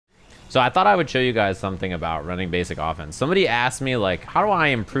So I thought I would show you guys something about running basic offense. Somebody asked me, like, how do I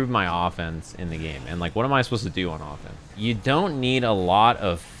improve my offense in the game? And like, what am I supposed to do on offense? You don't need a lot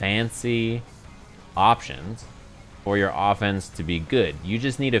of fancy options for your offense to be good. You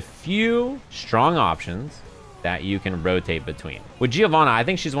just need a few strong options that you can rotate between. With Giovanna, I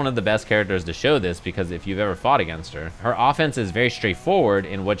think she's one of the best characters to show this, because if you've ever fought against her, her offense is very straightforward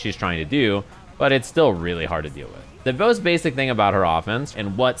in what she's trying to do, but it's still really hard to deal with. The most basic thing about her offense,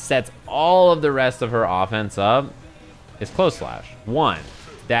 and what sets all of the rest of her offense up, is close slash. 1,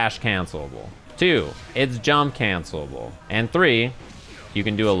 dash cancelable. 2, it's jump cancelable. And 3, you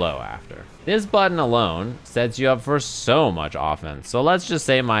can do a low after. This button alone sets you up for so much offense. So let's just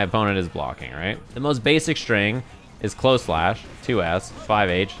say my opponent is blocking, right? The most basic string is close slash, 2S,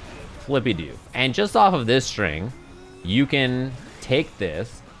 5H, flippy do. And just off of this string, you can take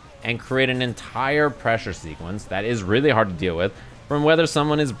this and create an entire pressure sequence that is really hard to deal with, from whether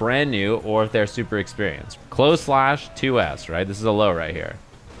someone is brand new or if they're super experienced. Close slash, 2S, right? This is a low right here.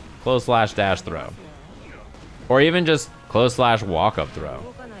 Close slash dash throw. Or even just close slash walk up throw,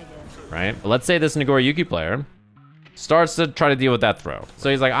 right? Let's say this Nagoriyuki player starts to try to deal with that throw.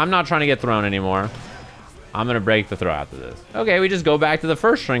 So he's like, I'm not trying to get thrown anymore. I'm gonna break the throw after this. Okay, we just go back to the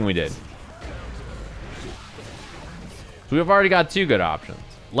first string we did. So we've already got 2 good options.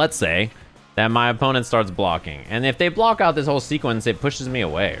 Let's say that my opponent starts blocking, and if they block out this whole sequence, it pushes me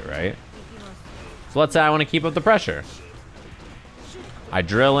away, right? So let's say I want to keep up the pressure. I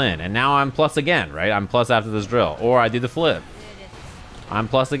drill in, and now I'm plus again, right? I'm plus after this drill. Or I do the flip. I'm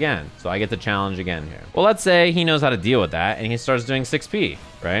plus again, so I get the challenge again here. Well, let's say he knows how to deal with that, and he starts doing 6P,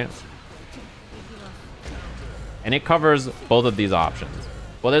 right? And it covers both of these options.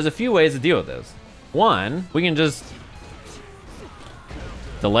 Well, there's a few ways to deal with this. 1, we can just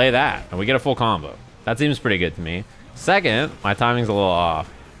delay that, and we get a full combo. That seems pretty good to me. 2nd, my timing's a little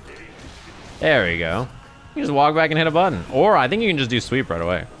off. There we go. You just walk back and hit a button. Or I think you can just do sweep right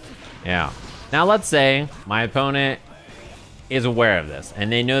away. Yeah. Now let's say my opponent is aware of this,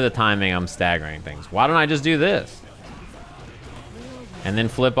 and they know the timing I'm staggering things. Why don't I just do this? And then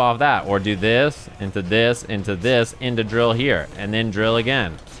flip off that, or do this, into this, into this, into drill here, and then drill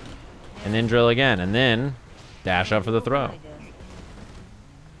again. And then drill again, and then dash up for the throw.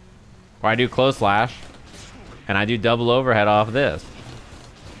 Or I do close slash, and I do double overhead off this.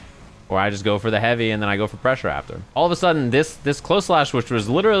 Or I just go for the heavy, and then I go for pressure after. All of a sudden, this close slash, which was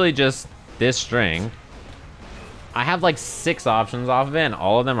literally just this string, I have like 6 options off of it, and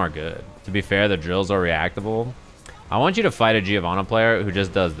all of them are good. To be fair, the drills are reactable. I want you to fight a Giovanna player who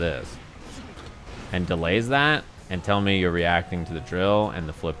just does this and delays that, and tell me you're reacting to the drill and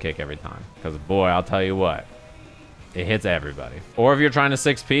the flip kick every time. Because boy, I'll tell you what, it hits everybody. Or if you're trying to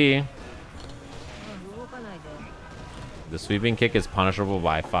 6P, the sweeping kick is punishable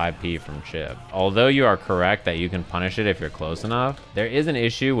by 5P from chip. Although you are correct that you can punish it if you're close enough, there is an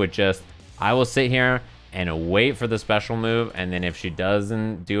issue with just, I will sit here and wait for the special move, and then if she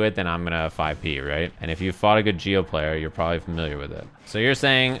doesn't do it, then I'm gonna 5P, right? And if you fought a good Geo player, you're probably familiar with it. So you're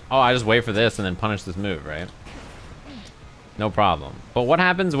saying, oh, I just wait for this and then punish this move, right? No problem. But what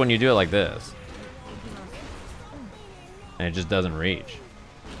happens when you do it like this? And it just doesn't reach.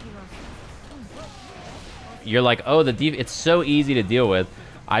 You're like, oh, it's so easy to deal with.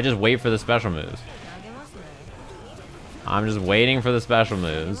 I just wait for the special moves. I'm just waiting for the special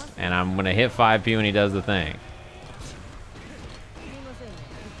moves, and I'm gonna hit 5P when he does the thing.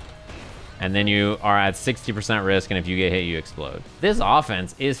 And then you are at 60% risk, and if you get hit, you explode. This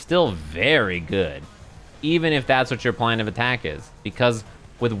offense is still very good, even if that's what your plan of attack is, because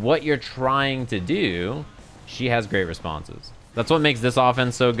with what you're trying to do, she has great responses. That's what makes this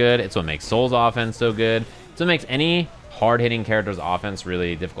offense so good. It's what makes Soul's offense so good. It's what makes any hard-hitting character's offense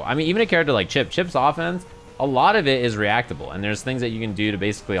really difficult. I mean, even a character like Chip. Chip's offense, a lot of it is reactable, and there's things that you can do to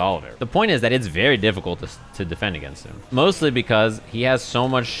basically all of it. The point is that it's very difficult to defend against him, mostly because he has so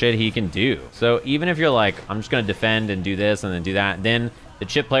much shit he can do. So even if you're like, I'm just going to defend and do this and then do that, then the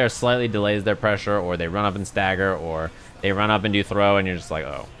Chip player slightly delays their pressure, or they run up and stagger, or they run up and do throw, and you're just like,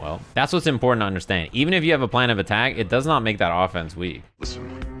 oh, well. That's what's important to understand. Even if you have a plan of attack, it does not make that offense weak.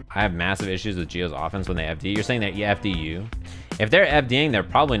 Listen. I have massive issues with Geo's offense when they FD. You're saying that you FD you. If they're FDing, they're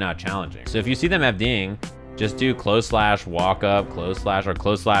probably not challenging. So if you see them FDing, just do close slash, walk up, close slash, or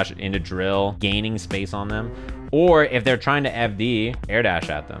close slash into drill, gaining space on them. Or if they're trying to FD, air dash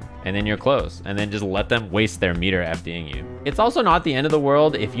at them, and then you're close, and then just let them waste their meter FDing you. It's also not the end of the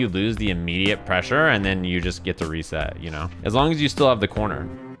world if you lose the immediate pressure and then you just get to reset, you know? As long as you still have the corner.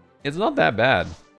 It's not that bad.